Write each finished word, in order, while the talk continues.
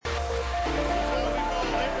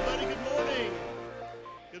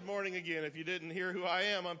again. If you didn't hear who I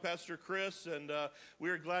am, I'm Pastor Chris, and we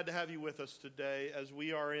are glad to have you with us today as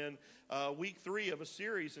we are in week 3 of a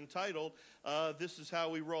series entitled, This Is How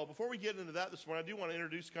We Roll. Before we get into that this morning, I do want to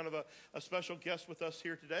introduce kind of a special guest with us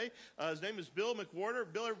here today. His name is Bill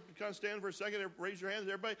McWhorter. Bill, kind of stand for a second. Raise your hands.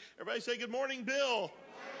 Everybody say good morning, Bill. Good morning,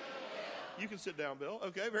 Bill. You can sit down, Bill.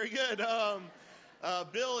 Okay, very good.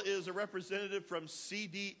 Bill is a representative from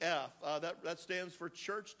CDF. That stands for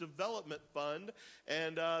Church Development Fund,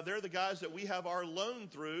 and they're the guys that we have our loan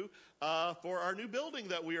through for our new building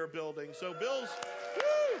that we are building. So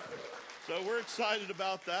So we're excited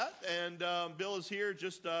about that, and Bill is here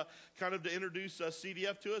just kind of to introduce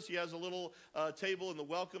CDF to us. He has a little table in the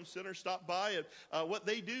Welcome Center. Stop by, and what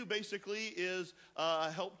they do basically is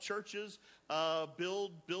help churches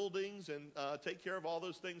build buildings and take care of all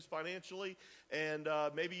those things financially. And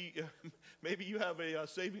maybe you have a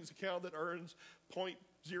savings account that earns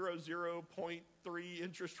 0.00.3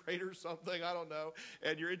 interest rate or something, I don't know,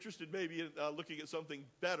 and you're interested maybe in looking at something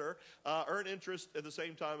better, earn interest at the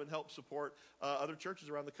same time and help support other churches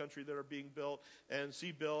around the country that are being built, and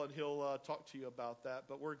see Bill, and he'll talk to you about that.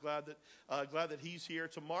 But we're glad that he's here.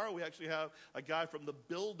 Tomorrow we actually have a guy from the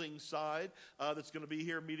building side that's going to be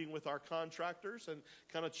here meeting with our contractors and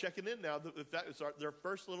kind of checking in now. That is their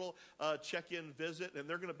first little check-in visit, and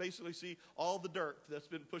they're going to basically see all the dirt that's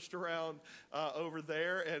been pushed around over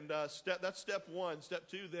there, and that's step 1. Step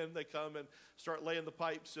 2, then they come and start laying the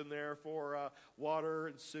pipes in there for water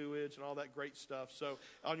and sewage and all that great stuff. So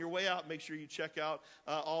on your way out, make sure you check out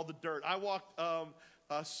all the dirt. I walked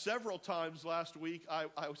several times last week. I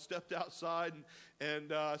stepped outside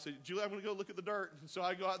and I said, Julie, I'm going to go look at the dirt. And so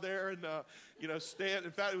I go out there and stand.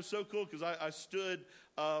 In fact, it was so cool because I stood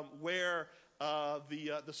where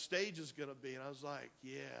the stage is going to be, and I was like,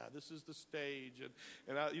 yeah, this is the stage.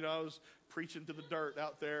 And I was preaching to the dirt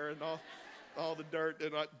out there and all the dirt.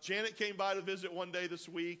 And Janet came by to visit one day this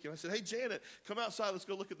week, and I said, hey, Janet, come outside. Let's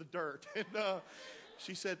go look at the dirt. And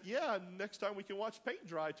she said, yeah, next time we can watch paint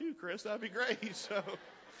dry too, Chris. That'd be great. So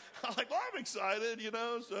I'm like, well, I'm excited,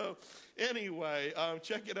 So anyway,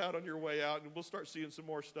 check it out on your way out, and we'll start seeing some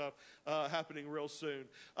more stuff happening real soon.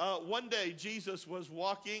 One day, Jesus was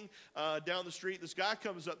walking down the street. This guy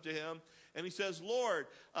comes up to him, and he says, Lord,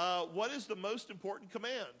 what is the most important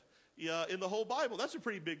command in the whole Bible? That's a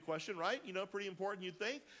pretty big question, right? Pretty important, you'd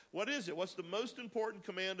think. What is it? What's the most important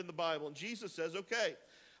command in the Bible? And Jesus says, okay,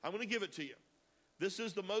 I'm going to give it to you. This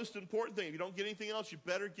is the most important thing. If you don't get anything else, you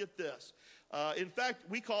better get this. In fact,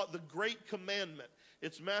 we call it the Great Commandment.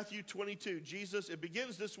 It's Matthew 22. It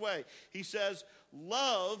begins this way. He says,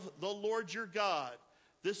 love the Lord your God.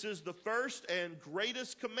 This is the first and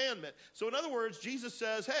greatest commandment. So in other words, Jesus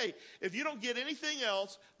says, hey, if you don't get anything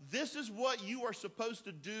else, this is what you are supposed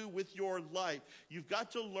to do with your life. You've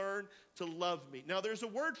got to learn to love me. Now, there's a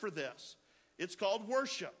word for this. It's called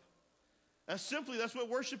worship. Now, simply, that's what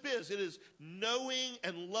worship is. It is knowing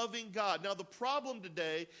and loving God. Now, the problem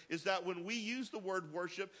today is that when we use the word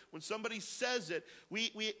worship, when somebody says it,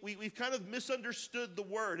 we've kind of misunderstood the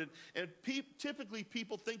word. And typically,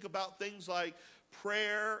 people think about things like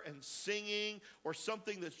prayer and singing, or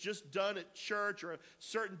something that's just done at church or a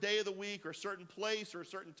certain day of the week or a certain place or a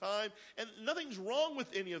certain time. And nothing's wrong with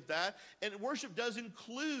any of that. And worship does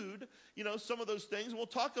include, some of those things. And we'll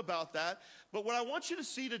talk about that. But what I want you to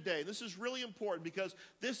see today, this is really important because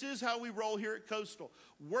this is how we roll here at Coastal.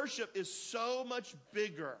 Worship is so much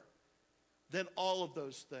bigger than all of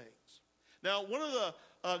those things. Now, one of the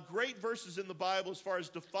great verses in the Bible as far as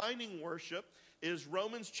defining worship is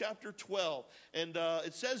Romans chapter 12. And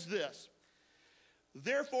it says this,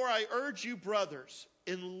 therefore I urge you, brothers,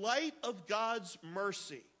 in light of God's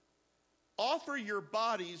mercy, offer your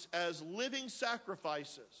bodies as living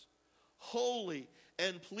sacrifices, holy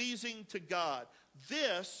and pleasing to God.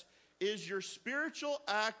 This is your spiritual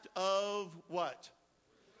act of what?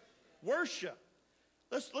 Worship.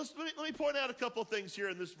 Let me point out a couple of things here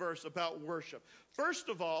in this verse about worship. First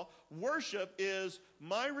of all, worship is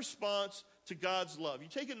my response to God's love. You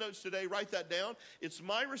taking notes today, write that down. It's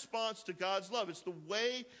my response to God's love. It's the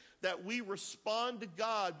way that we respond to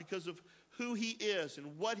God because of who he is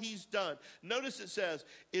and what he's done. Notice it says,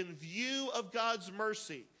 in view of God's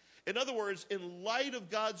mercy. In other words, in light of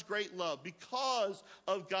God's great love, because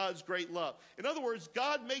of God's great love. In other words,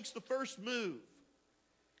 God makes the first move.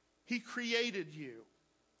 He created you.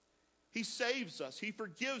 He saves us. He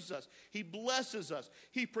forgives us. He blesses us.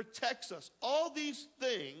 He protects us. All these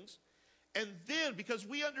things. And then, because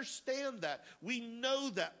we understand that, we know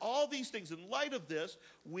that, all these things, in light of this,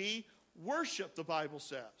 we worship, the Bible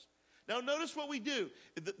says. Now, notice what we do.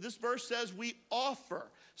 This verse says we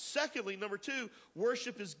offer. Secondly, number 2,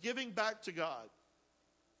 worship is giving back to God.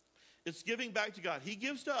 It's giving back to God. He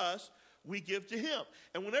gives to us, we give to him.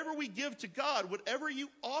 And whenever we give to God, whatever you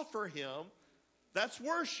offer him, that's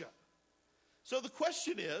worship. So the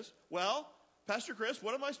question is, well, Pastor Chris,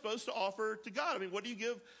 what am I supposed to offer to God? I mean, what do you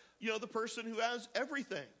give, the person who has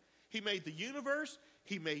everything? He made the universe.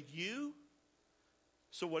 He made you.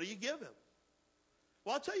 So what do you give him?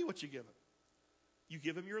 Well, I'll tell you what you give him. You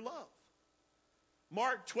give him your love.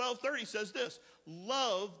 Mark 12:30 says this,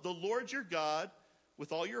 love the Lord your God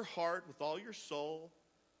with all your heart, with all your soul,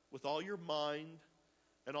 with all your mind,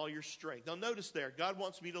 and all your strength. Now notice there, God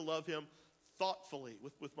wants me to love him thoughtfully,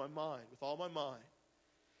 with my mind, with all my mind.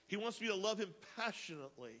 He wants me to love him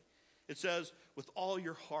passionately. It says, with all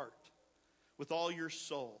your heart, with all your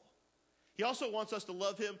soul. He also wants us to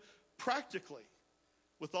love him practically,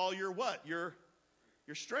 with all your what? Your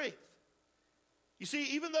strength. You see,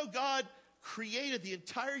 even though God created the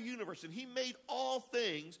entire universe and he made all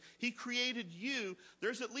things, he created you,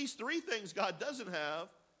 there's at least 3 things God doesn't have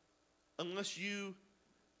unless you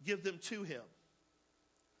give them to him.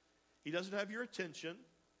 He doesn't have your attention.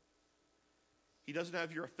 He doesn't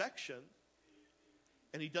have your affection.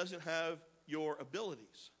 And he doesn't have your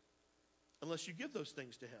abilities unless you give those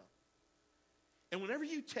things to him. And whenever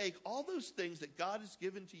you take all those things that God has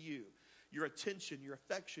given to you, your attention, your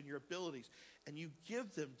affection, your abilities, and you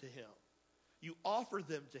give them to him, you offer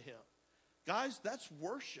them to him, guys, that's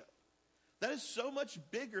worship. That is so much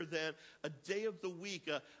bigger than a day of the week,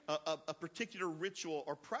 a particular ritual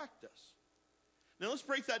or practice. Now let's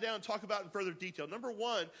break that down and talk about it in further detail. Number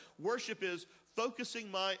 1, worship is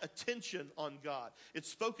focusing my attention on God.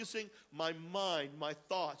 It's focusing my mind, my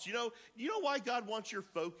thoughts. You know why God wants your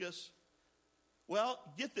focus? Well,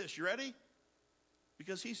 get this, you ready?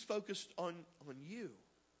 Because he's focused on you.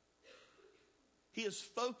 He has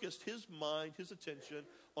focused his mind, his attention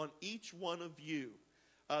on each one of you.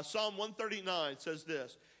 Psalm 139 says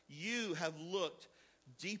this, you have looked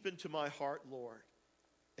deep into my heart, Lord,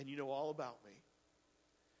 and you know all about me.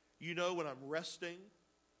 You know when I'm resting,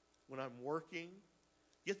 when I'm working.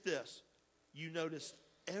 Get this, you notice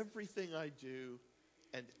everything I do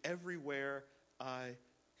and everywhere I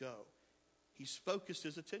go. He's focused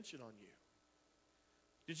his attention on you.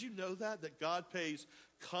 Did you know that God pays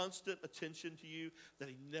constant attention to you, that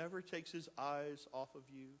he never takes his eyes off of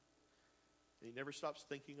you, and he never stops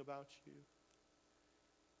thinking about you?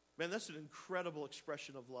 Man, that's an incredible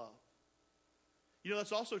expression of love.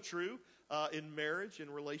 That's also true in marriage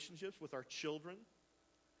and relationships with our children.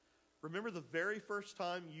 Remember the very first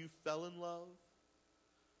time you fell in love?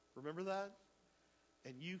 Remember that?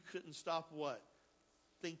 And you couldn't stop what?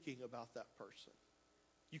 Thinking about that person.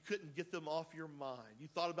 You couldn't get them off your mind. You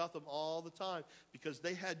thought about them all the time because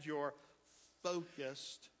they had your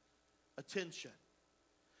focused attention.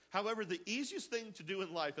 However, the easiest thing to do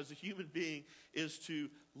in life as a human being is to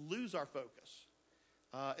lose our focus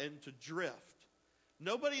and to drift.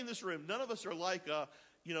 Nobody in this room, none of us are like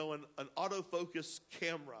an autofocus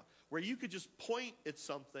camera where you could just point at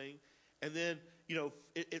something and then,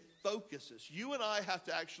 it focuses. You and I have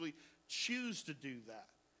to actually choose to do that.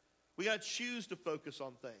 We got to choose to focus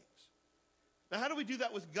on things. Now, how do we do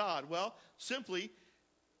that with God? Well, simply,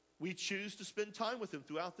 we choose to spend time with him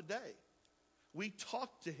throughout the day. We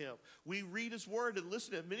talk to him. We read his word and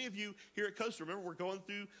listen to him. Many of you here at Coastal, remember, we're going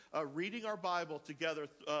through reading our Bible together,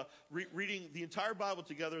 reading the entire Bible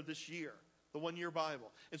together this year, the one-year Bible.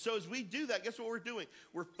 And so as we do that, guess what we're doing?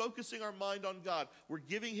 We're focusing our mind on God. We're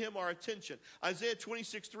giving him our attention. Isaiah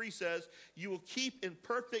 26:3 says, you will keep in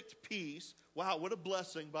perfect peace. Wow, what a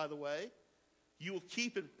blessing, by the way. You will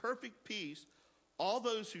keep in perfect peace all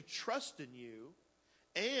those who trust in you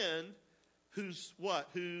and whose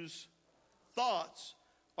thoughts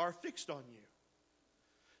are fixed on you.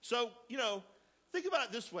 So, think about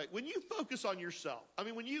it this way. When you focus on yourself,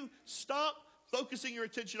 when you stop focusing your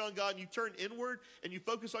attention on God and you turn inward and you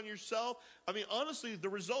focus on yourself, honestly, the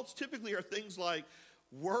results typically are things like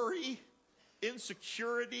worry,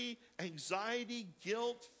 insecurity, anxiety,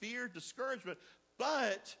 guilt, fear, discouragement.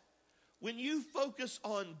 But when you focus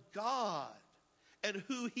on God and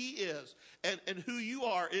who he is and who you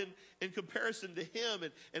are in comparison to him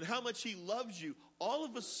and how much he loves you, all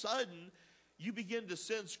of a sudden you begin to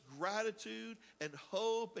sense gratitude and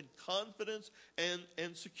hope and confidence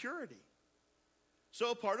and security.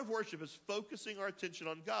 So a part of worship is focusing our attention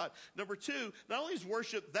on God. Number 2, not only is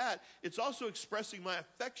worship that, it's also expressing my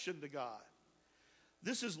affection to God.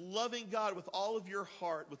 This is loving God with all of your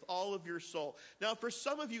heart, with all of your soul. Now, for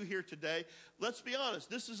some of you here today, let's be honest,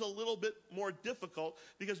 this is a little bit more difficult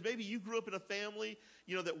because maybe you grew up in a family,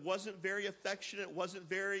 that wasn't very affectionate, wasn't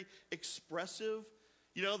very expressive.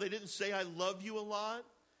 They didn't say, I love you a lot.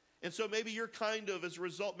 And so maybe you're kind of, as a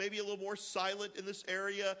result, maybe a little more silent in this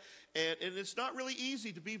area. And it's not really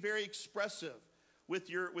easy to be very expressive with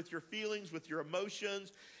your feelings, with your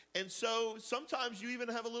emotions. And so sometimes you even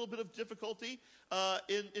have a little bit of difficulty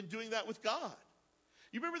in doing that with God.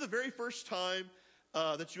 You remember the very first time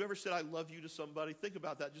that you ever said, I love you to somebody? Think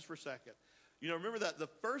about that just for a second. You know, remember that the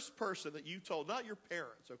first person that you told, not your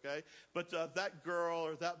parents, okay, but that girl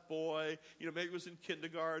or that boy, you know, maybe it was in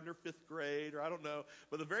kindergarten or fifth grade or I don't know,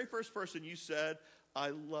 but the very first person you said, I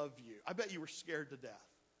love you. I bet you were scared to death.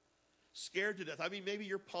 Scared to death. I mean, maybe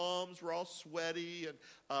your palms were all sweaty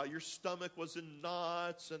and your stomach was in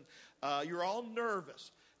knots and you were all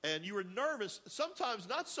nervous. And you were nervous, sometimes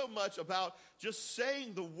not so much about just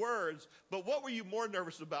saying the words, but what were you more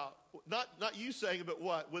nervous about? Not you saying it, but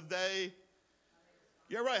what? Would they...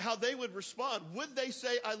 Yeah, right, how they would respond. Would they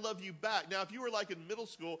say, I love you back? Now, if you were like in middle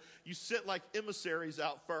school, you sent like emissaries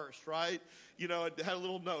out first, right? You know, it had a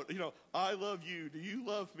little note, you know, I love you. Do you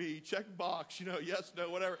love me? Check box, you know, yes, no,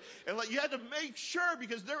 whatever. And like you had to make sure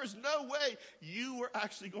because there was no way you were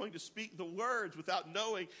actually going to speak the words without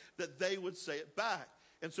knowing that they would say it back.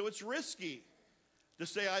 And so it's risky to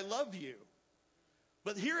say, I love you.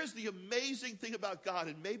 But here is the amazing thing about God,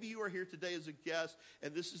 and maybe you are here today as a guest,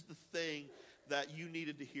 and this is the thing that you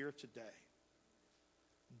needed to hear today.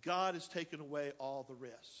 God has taken away all the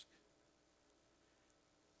risk.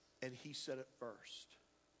 And he said it first.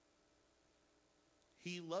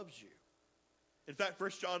 He loves you. In fact,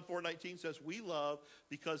 1 John 4:19 says, we love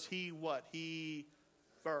because he what? He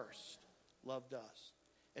first loved us.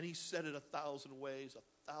 And he said it 1,000 ways,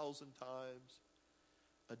 1,000 times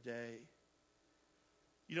a day.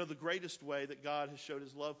 You know, the greatest way that God has showed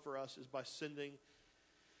his love for us is by sending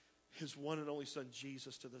his one and only son,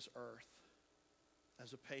 Jesus, to this earth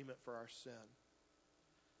as a payment for our sin.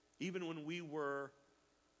 Even when we were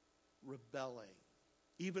rebelling,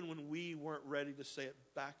 even when we weren't ready to say it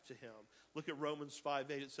back to him. Look at Romans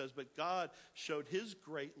 5:8. It says, but God showed his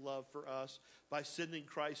great love for us by sending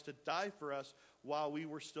Christ to die for us while we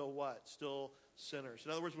were still what? Still sinners.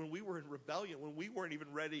 In other words, when we were in rebellion, when we weren't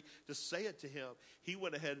even ready to say it to him, he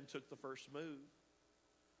went ahead and took the first move.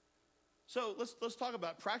 So let's talk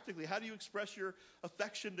about practically, how do you express your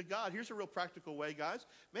affection to God? Here's a real practical way, guys.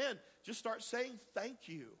 Man, just start saying thank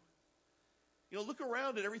you. You know, look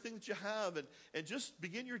around at everything that you have and just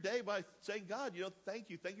begin your day by saying, God, you know, thank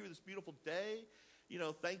you. Thank you for this beautiful day. You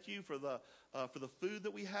know, thank you for the food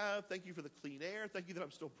that we have. Thank you for the clean air. Thank you that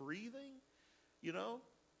I'm still breathing. You know,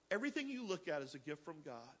 everything you look at is a gift from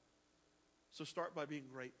God. So start by being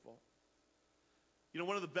grateful. You know,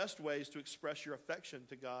 one of the best ways to express your affection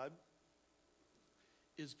to God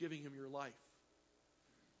is giving him your life.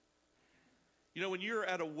 You know, when you're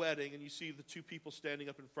at a wedding and you see the two people standing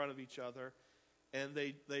up in front of each other and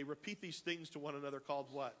they repeat these things to one another called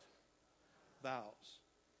what? Vows.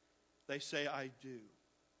 They say, I do.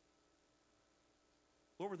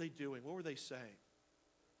 What were they doing? What were they saying?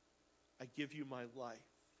 I give you my life.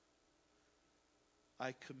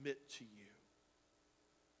 I commit to you.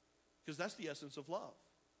 Because that's the essence of love.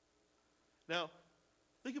 Now,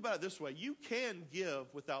 think about it this way. You can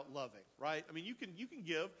give without loving, right? I mean, you can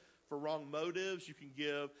give for wrong motives. You can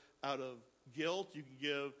give out of guilt. You can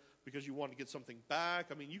give because you want to get something back.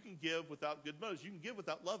 I mean, you can give without good motives. You can give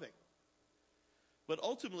without loving. But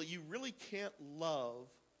ultimately, you really can't love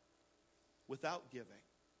without giving.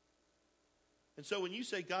 And so when you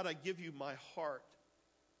say, God, I give you my heart,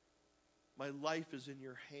 my life is in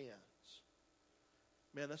your hands,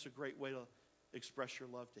 man, that's a great way to express your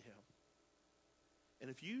love to him. And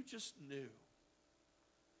if you just knew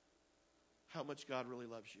how much God really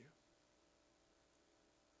loves you,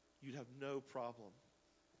 you'd have no problem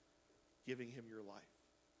giving him your life.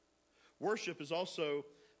 Worship is also,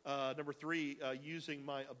 number 3, using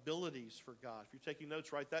my abilities for God. If you're taking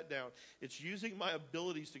notes, write that down. It's using my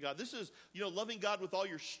abilities to God. This is, you know, loving God with all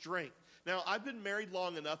your strength. Now, I've been married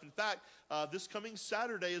long enough. In fact, this coming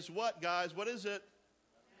Saturday is what, guys? What is it?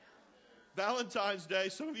 Valentine's Day.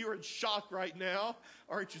 Some of you are in shock right now.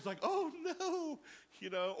 Aren't you? It's like, oh no, you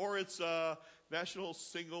know, or it's National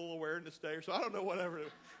Single Awareness Day or so. I don't know, whatever.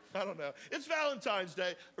 I don't know. It's Valentine's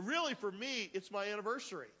Day. Really, for me, it's my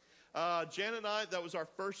anniversary. Janet and I, that was our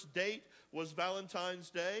first date, was Valentine's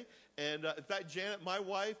Day. And in fact, Janet, my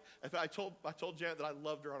wife, in fact, I told Janet that I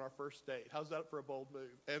loved her on our first date. How's that for a bold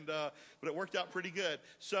move? And but it worked out pretty good.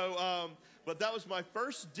 So, but that was my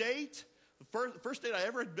first date. The first date I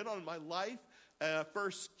ever had been on in my life.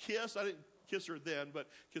 First kiss. I didn't kiss her then, but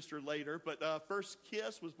kissed her later. But first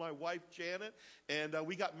kiss was my wife, Janet. And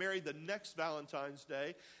we got married the next Valentine's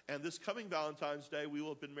Day. And this coming Valentine's Day, we will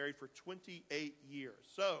have been married for 28 years.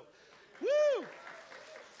 So, woo!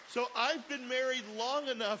 So I've been married long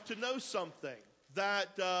enough to know something, that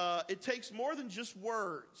it takes more than just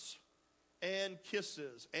words and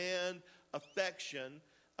kisses and affection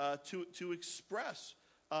to express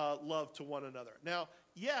love to one another. Now,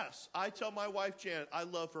 yes, I tell my wife, Janet, I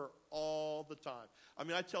love her all the time. I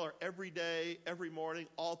mean, I tell her every day, every morning,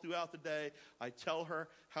 all throughout the day. I tell her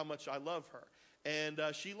how much I love her. And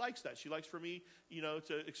she likes that. She likes for me,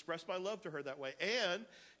 to express my love to her that way. And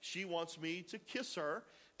she wants me to kiss her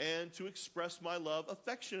and to express my love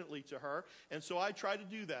affectionately to her. And so I try to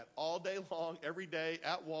do that all day long, every day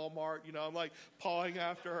at Walmart. I'm like pawing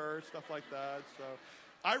after her, stuff like that. So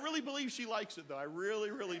I really believe she likes it, though. I really,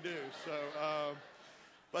 really do. So,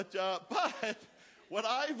 but what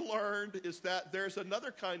I've learned is that there's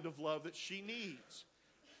another kind of love that she needs.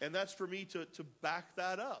 And that's for me to back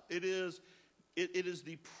that up. It is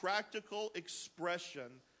the practical expression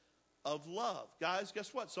of love. Guys,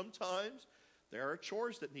 guess what? Sometimes there are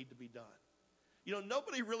chores that need to be done.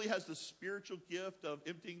 Nobody really has the spiritual gift of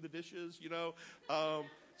emptying the dishes,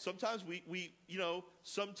 Sometimes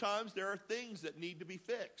sometimes there are things that need to be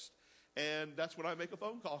fixed. And that's when I make a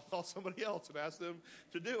phone call somebody else and ask them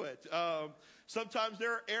to do it. Sometimes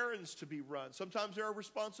there are errands to be run. Sometimes there are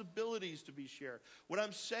responsibilities to be shared. What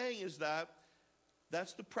I'm saying is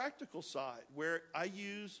that's the practical side, where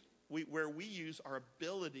we use our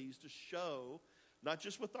abilities to show, not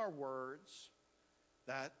just with our words,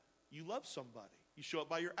 that you love somebody. You show it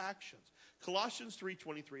by your actions. Colossians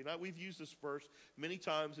 3:23. Now, we've used this verse many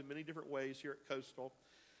times in many different ways here at Coastal.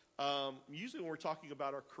 Usually when we're talking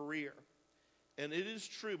about our career. And it is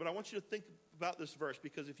true, but I want you to think about this verse,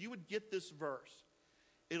 because if you would get this verse,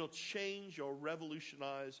 it'll change or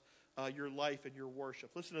revolutionize your life and your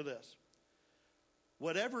worship. Listen to this.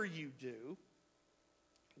 Whatever you do,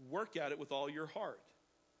 work at it with all your heart,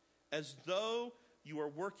 as though you are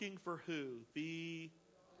working for who? The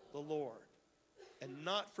Lord, and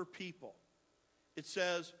not for people. It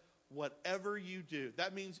says, whatever you do.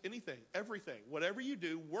 That means anything, everything. Whatever you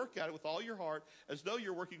do, work at it with all your heart, as though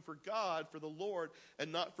you're working for God, for the Lord,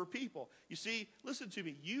 and not for people. You see, listen to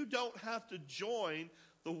me. You don't have to join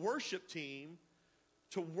the worship team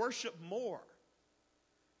to worship more.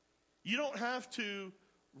 You don't have to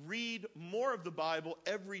read more of the Bible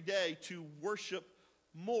every day to worship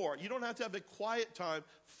more. You don't have to have a quiet time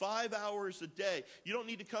 5 hours a day. You don't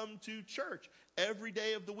need to come to church every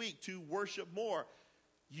day of the week to worship more.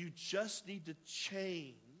 You just need to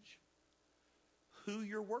change who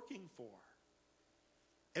you're working for.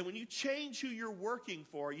 And when you change who you're working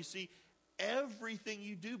for, you see, everything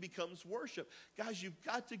you do becomes worship. Guys, you've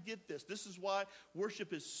got to get this. This is why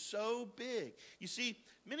worship is so big. You see,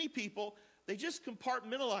 many people, they just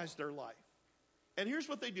compartmentalize their life. And here's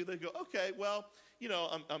what they do. They go, okay, well,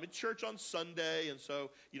 I'm at church on Sunday, and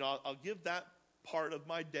so, I'll give that part of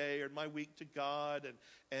my day or my week to God,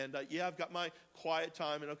 and I've got my quiet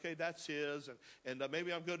time, and okay, that's His, and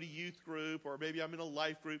maybe I'm going to youth group, or maybe I'm in a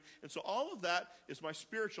life group, and so all of that is my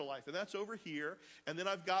spiritual life, and that's over here. And then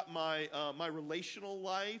I've got my relational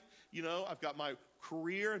life. I've got my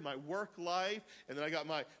career and my work life, and then I got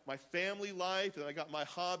my family life, and I got my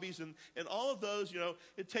hobbies, and all of those,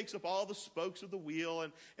 it takes up all the spokes of the wheel,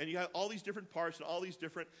 and you have all these different parts and all these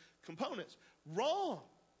different components. Wrong.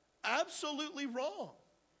 Absolutely wrong.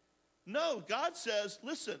 No, God says,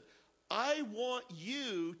 listen, I want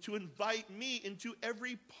you to invite me into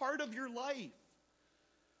every part of your life.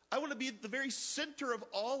 I want to be at the very center of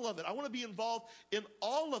all of it. I want to be involved in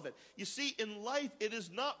all of it. You see, in life, it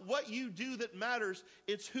is not what you do that matters.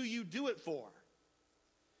 It's who you do it for.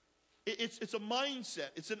 It's a mindset.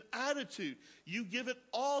 It's an attitude. You give it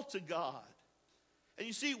all to God. And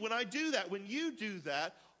you see, when I do that, when you do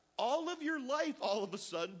that, all of your life all of a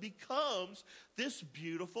sudden becomes this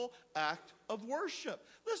beautiful act of worship.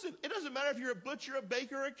 Listen, it doesn't matter if you're a butcher, a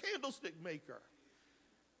baker, or a candlestick maker.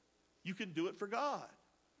 You can do it for God.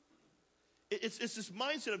 It's this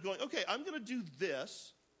mindset of going, okay, I'm going to do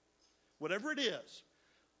this, whatever it is,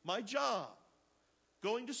 my job,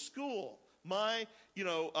 going to school,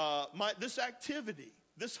 this activity,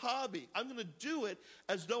 this hobby. I'm going to do it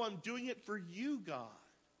as though I'm doing it for you, God.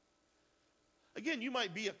 Again, you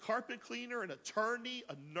might be a carpet cleaner, an attorney,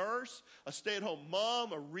 a nurse, a stay-at-home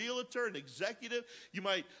mom, a realtor, an executive. You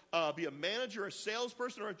might be a manager, a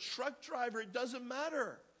salesperson, or a truck driver. It doesn't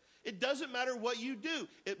matter. It doesn't matter what you do.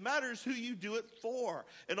 It matters who you do it for.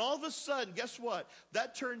 And all of a sudden, guess what?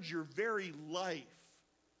 That turns your very life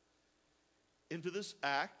into this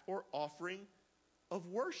act or offering of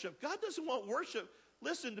worship. God doesn't want worship,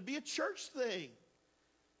 listen, to be a church thing.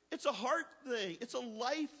 It's a heart thing. It's a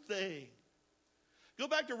life thing. Go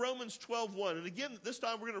back to Romans 12:1. And again, this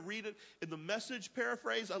time we're going to read it in the Message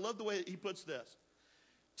paraphrase. I love the way that he puts this.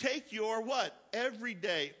 Take your what?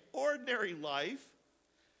 Everyday, ordinary life.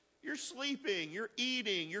 You're sleeping, you're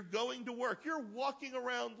eating, you're going to work, you're walking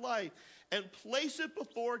around life, and place it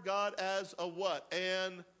before God as a what?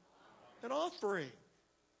 An offering.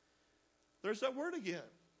 There's that word again.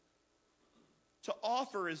 To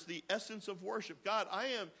offer is the essence of worship. God, I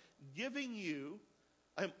am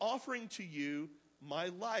offering to you my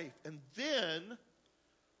life. And then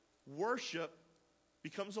worship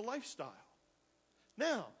becomes a lifestyle.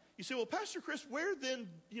 Now, you say, well, Pastor Chris, where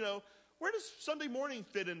does Sunday morning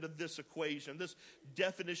fit into this equation, this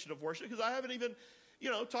definition of worship? Because I haven't even,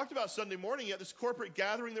 talked about Sunday morning yet, this corporate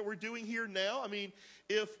gathering that we're doing here now. I mean,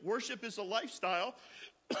 if worship is a lifestyle,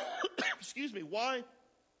 excuse me, why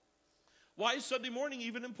is Sunday morning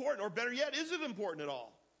even important? Or better yet, is it important at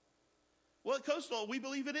all? Well, at Coastal, we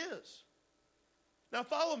believe it is. Now,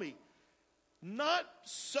 follow me. Not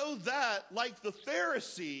so that, like the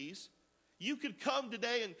Pharisees, you could come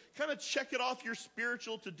today and kind of check it off your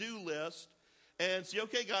spiritual to-do list and say,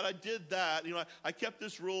 okay, God, I did that. I kept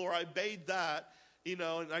this rule, or I obeyed that, and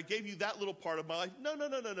I gave you that little part of my life. No.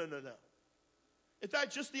 In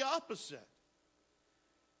fact, just the opposite.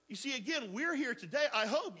 You see, again, we're here today. I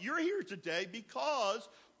hope you're here today because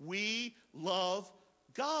we love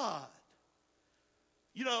God.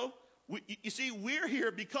 You see, we're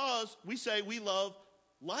here because we say we love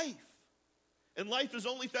life. And life is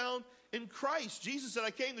only found in Christ. Jesus said,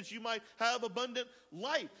 I came that you might have abundant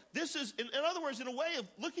life. This is, in other words, in a way of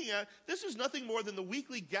looking at it, this is nothing more than the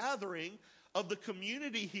weekly gathering of the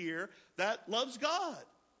community here that loves God.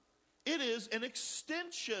 It is an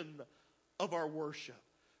extension of our worship.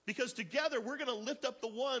 Because together we're going to lift up the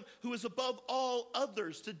one who is above all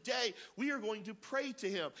others. Today we are going to pray to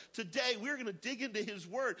him. Today we're going to dig into his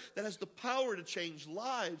word that has the power to change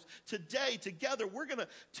lives. Today together we're going to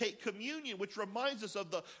take communion, which reminds us of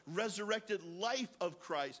the resurrected life of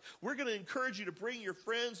Christ. We're going to encourage you to bring your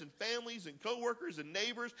friends and families and coworkers and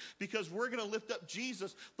neighbors, because we're going to lift up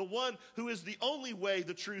Jesus, the one who is the only way,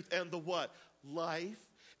 the truth, and the what? Life.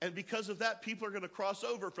 And because of that, people are going to cross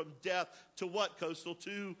over from death to what, Coastal?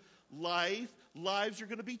 To life. Lives are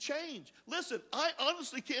going to be changed. Listen, I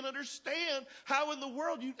honestly can't understand how in the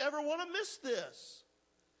world you'd ever want to miss this.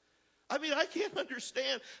 I mean, I can't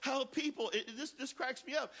understand how people, this cracks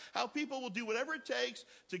me up, how people will do whatever it takes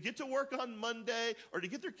to get to work on Monday, or to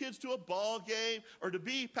get their kids to a ball game, or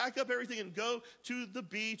to pack up everything and go to the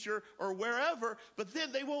beach or wherever, but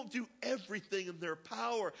then they won't do everything in their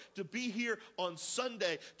power to be here on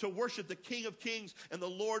Sunday to worship the King of Kings and the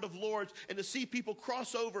Lord of Lords, and to see people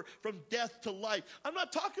cross over from death to life. I'm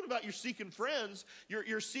not talking about you're seeking friends,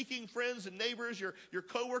 you're seeking friends and neighbors, your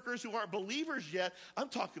coworkers who aren't believers yet. I'm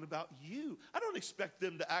talking about you. I don't expect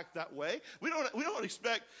them to act that way. We don't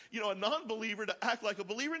expect, a non-believer to act like a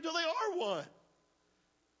believer until they are one.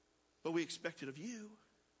 But we expect it of you.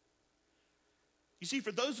 You see,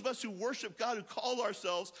 for those of us who worship God, who call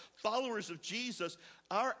ourselves followers of Jesus,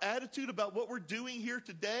 our attitude about what we're doing here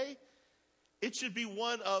today, it should be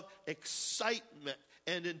one of excitement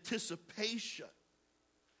and anticipation.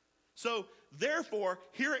 So, therefore,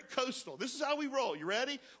 here at Coastal, this is how we roll. You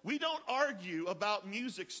ready? We don't argue about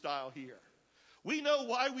music style here. We know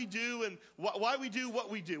why we do and why we do what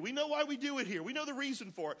we do. We know why we do it here. We know the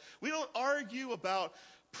reason for it. We don't argue about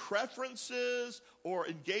preferences or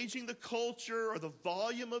engaging the culture or the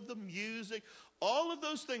volume of the music. All of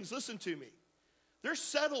those things, listen to me, they're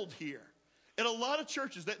settled here. In a lot of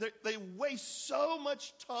churches, they waste so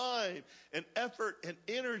much time and effort and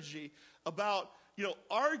energy about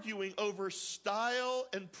arguing over style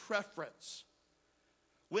and preference.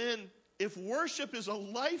 If worship is a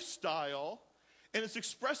lifestyle and it's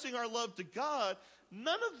expressing our love to God,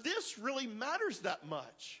 none of this really matters that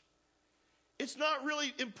much. It's not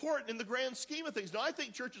really important in the grand scheme of things. Now, I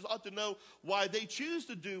think churches ought to know why they choose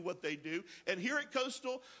to do what they do. And here at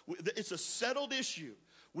Coastal, it's a settled issue.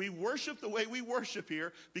 We worship the way we worship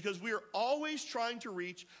here because we are always trying to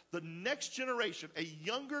reach the next generation, a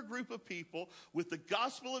younger group of people with the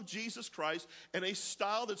gospel of Jesus Christ and a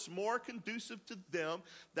style that's more conducive to them,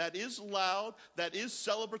 that is loud, that is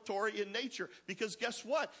celebratory in nature. Because guess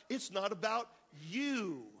what? It's not about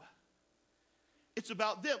you. It's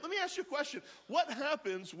about them. Let me ask you a question. What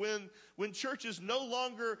happens when churches no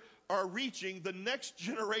longer are reaching the next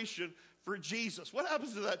generation for Jesus? What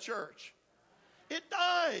happens to that church? It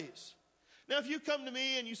dies. Now, if you come to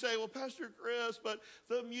me and you say, well, Pastor Chris, but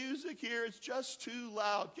the music here is just too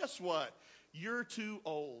loud. Guess what? You're too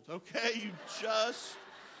old, okay?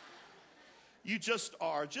 You just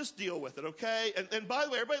are. Just deal with it, okay? And by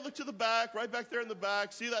the way, everybody look to the back, right back there in the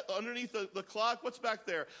back. See that underneath the clock? What's back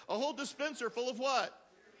there? A whole dispenser full of what?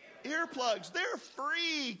 Earplugs. They're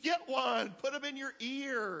free. Get one. Put them in your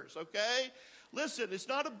ears, okay? Listen, it's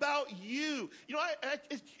not about you. You know,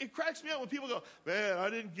 it cracks me up when people go, man, I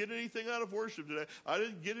didn't get anything out of worship today. I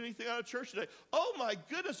didn't get anything out of church today. Oh, my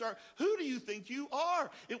goodness, who do you think you are?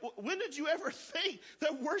 When did you ever think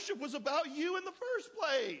that worship was about you in the first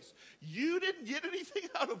place? You didn't get anything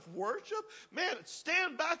out of worship? Man,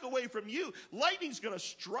 stand back away from you. Lightning's going to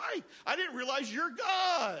strike. I didn't realize you're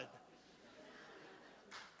God.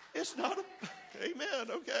 It's not a... Amen.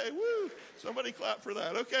 Okay. Woo. Somebody clap for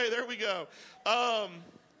that. Okay, there we go.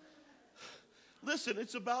 Listen,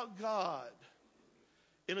 it's about God.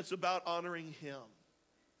 And it's about honoring Him.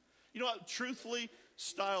 You know what? Truthfully,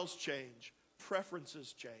 styles change.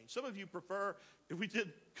 Preferences change. Some of you prefer if we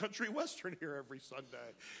did country western here every Sunday.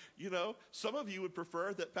 You know, some of you would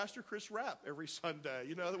prefer that Pastor Chris rap every Sunday.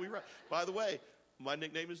 You know, that we rap. By the way, my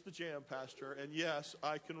nickname is the Jam Pastor, and yes,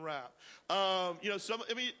 I can rap. Some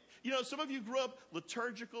of you grew up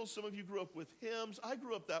liturgical. Some of you grew up with hymns. I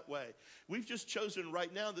grew up that way. We've just chosen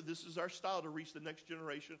right now that this is our style to reach the next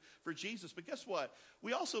generation for Jesus. But guess what?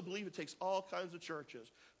 We also believe it takes all kinds of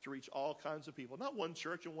churches to reach all kinds of people. Not one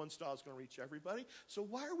church and one style is going to reach everybody. So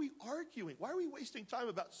why are we arguing? Why are we wasting time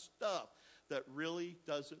about stuff that really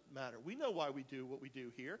doesn't matter? We know why we do what we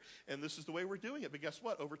do here, and this is the way we're doing it. But guess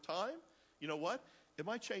what? Over time, you know what? It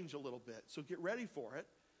might change a little bit. So get ready for it,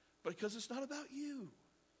 because it's not about you.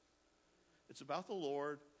 It's about the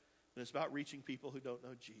Lord, and it's about reaching people who don't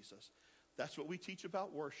know Jesus. That's what we teach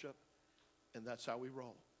about worship, and that's how we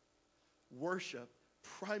roll. Worship,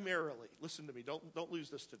 primarily, listen to me, don't lose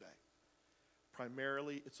this today.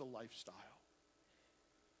 Primarily, it's a lifestyle.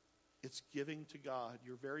 It's giving to God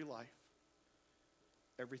your very life,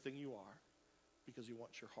 everything you are, because He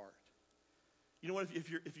wants your heart. You know what, if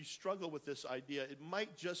you struggle with this idea, it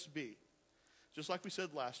might just be, just like we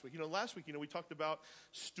said last week. Last week, we talked about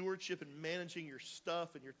stewardship and managing your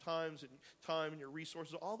stuff and your time and your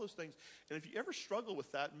resources, all those things. And if you ever struggle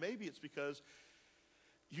with that, maybe it's because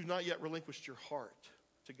you've not yet relinquished your heart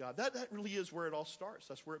to God. That really is where it all starts.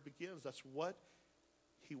 That's where it begins. That's what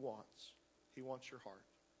He wants. He wants your heart.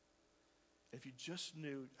 And if you just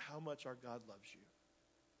knew how much our God loves you,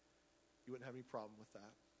 you wouldn't have any problem with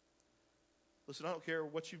that. Listen, I don't care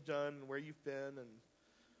what you've done and where you've been and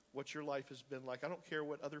what your life has been like. I don't care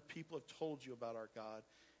what other people have told you about our God.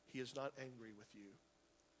 He is not angry with you.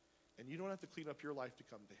 And you don't have to clean up your life to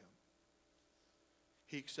come to Him.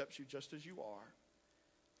 He accepts you just as you are,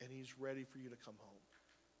 and He's ready for you to come home.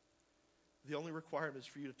 The only requirement is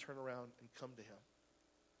for you to turn around and come to Him.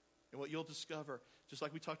 And what you'll discover, just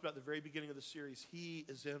like we talked about at the very beginning of the series, He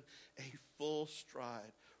is in a full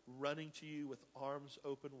stride, running to you with arms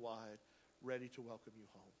open wide, ready to welcome you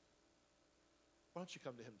home. Why don't you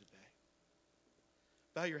come to Him today?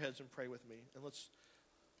 Bow your heads and pray with me, and let's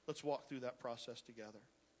walk through that process together.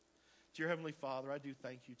 Dear Heavenly Father, I do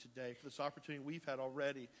thank You today for this opportunity we've had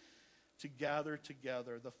already to gather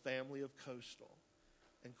together, the family of Coastal,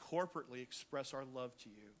 and corporately express our love to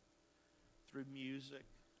You through music,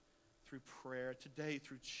 through prayer, today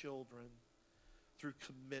through children, through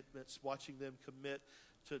commitments, watching them commit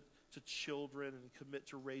to children and commit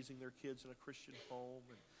to raising their kids in a Christian home,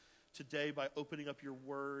 and today by opening up Your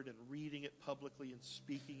word and reading it publicly and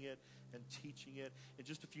speaking it and teaching it. In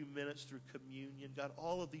just a few minutes through communion. God,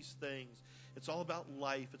 all of these things, it's all about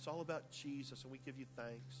life. It's all about Jesus, and we give You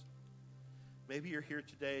thanks. Maybe you're here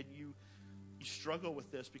today and you struggle with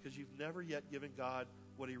this because you've never yet given God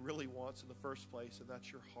what He really wants in the first place, and that's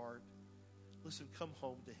your heart. Listen, come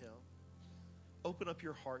home to Him. Open up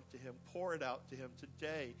your heart to Him. Pour it out to Him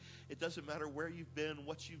today. It doesn't matter where you've been,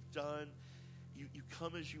 what you've done. You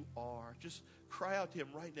come as you are. Just cry out to Him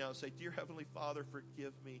right now and say, Dear Heavenly Father,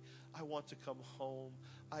 forgive me. I want to come home.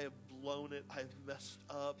 I have blown it. I have messed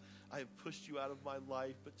up. I have pushed You out of my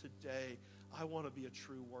life. But today, I want to be a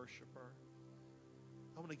true worshiper.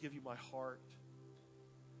 I want to give You my heart.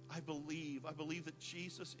 I believe that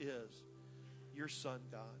Jesus is Your Son,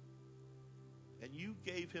 God. And You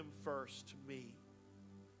gave Him first to me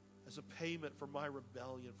as a payment for my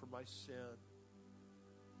rebellion, for my sin.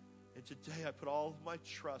 And today I put all of my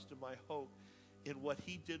trust and my hope in what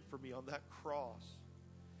He did for me on that cross.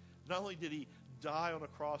 Not only did He die on a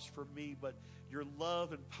cross for me, but Your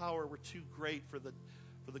love and power were too great for the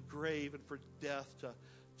grave and for death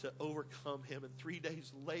to overcome Him. And 3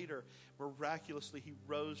 days later, miraculously, He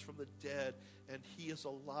rose from the dead, and He is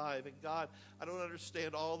alive. And God, I don't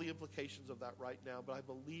understand all the implications of that right now, but I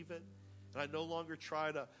believe it. And I no longer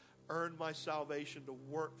try to earn my salvation, to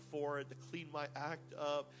work for it, to clean my act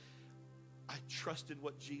up. I trust in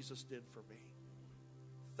what Jesus did for me.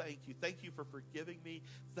 Thank you. Thank you for forgiving me.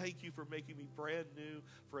 Thank you for making me brand new,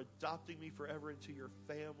 for adopting me forever into your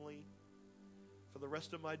family. For the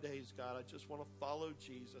rest of my days, God, I just want to follow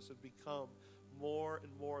Jesus and become more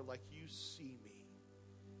and more like you see me,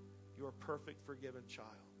 your perfect, forgiven child.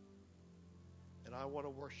 And I want to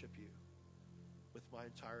worship you with my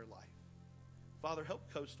entire life. Father,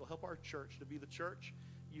 help Coastal, help our church to be the church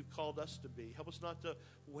you've called us to be. Help us not to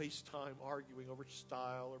waste time arguing over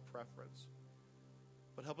style or preference,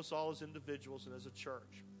 but help us all as individuals and as a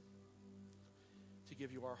church to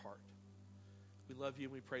give you our heart. We love you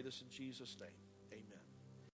and we pray this in Jesus' name.